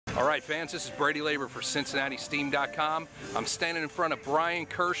All right, fans, this is Brady Labor for CincinnatiSteam.com. I'm standing in front of Brian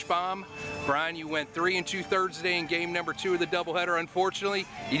Kirschbaum. Brian, you went 3 2/3 today in game number 2 of the doubleheader. Unfortunately,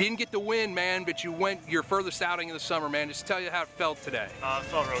 you didn't get the win, man, but you went your furthest outing of the summer, man. Just tell you how it felt today. It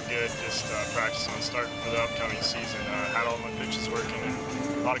felt real good, just practicing and starting for the upcoming season. Had all my pitches working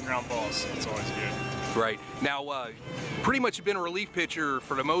and a lot of ground balls, so it's always good. Right. Now, pretty much you've been a relief pitcher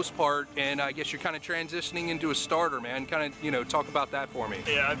for the most part, and I guess you're kind of transitioning into a starter, man. Kind of, talk about that for me.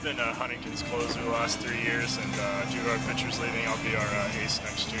 Yeah, I've been Huntington's closer the last 3 years, and due to our pitchers leaving, I'll be our ace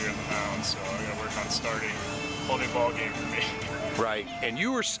next year on the mound, so I got to work on starting. Whole new ball game for me. Right, and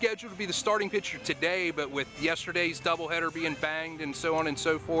you were scheduled to be the starting pitcher today, but with yesterday's doubleheader being banged and so on and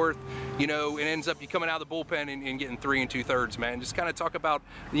so forth, it ends up you coming out of the bullpen and getting 3 2/3, man. Just kind of talk about,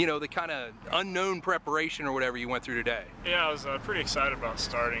 the kind of unknown preparation or whatever you went through today. Yeah, I was pretty excited about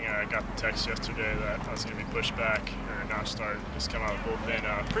starting. I got the text yesterday that I was going to be pushed back or not start, just come out of the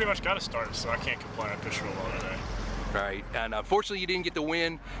bullpen. Pretty much got to start, so I can't complain. I pitched real well today. Right, and unfortunately you didn't get the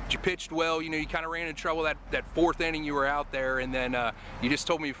win, but you pitched well. You kind of ran into trouble that 4th inning you were out there, and then you just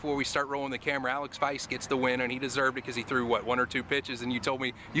told me before we start rolling the camera, Alex Weiss gets the win, and he deserved it because he threw, what, 1 or 2 pitches, and you told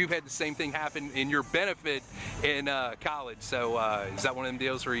me you've had the same thing happen in your benefit in college. So is that one of them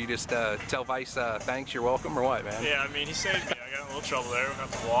deals where you just tell Weiss, thanks, you're welcome, or what, man? Yeah, I mean, he saved me. I got in a little trouble there. We got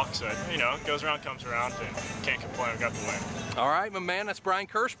the walk, so, it goes around, comes around, and can't complain. We got the win. All right, my man, that's Brian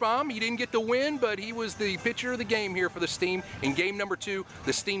Kirschbaum. He didn't get the win, but he was the pitcher of the game here for the Steam. In game number 2,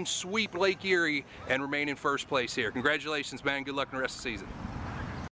 the Steam sweep Lake Erie and remain in first place here. Congratulations, man. Good luck in the rest of the season.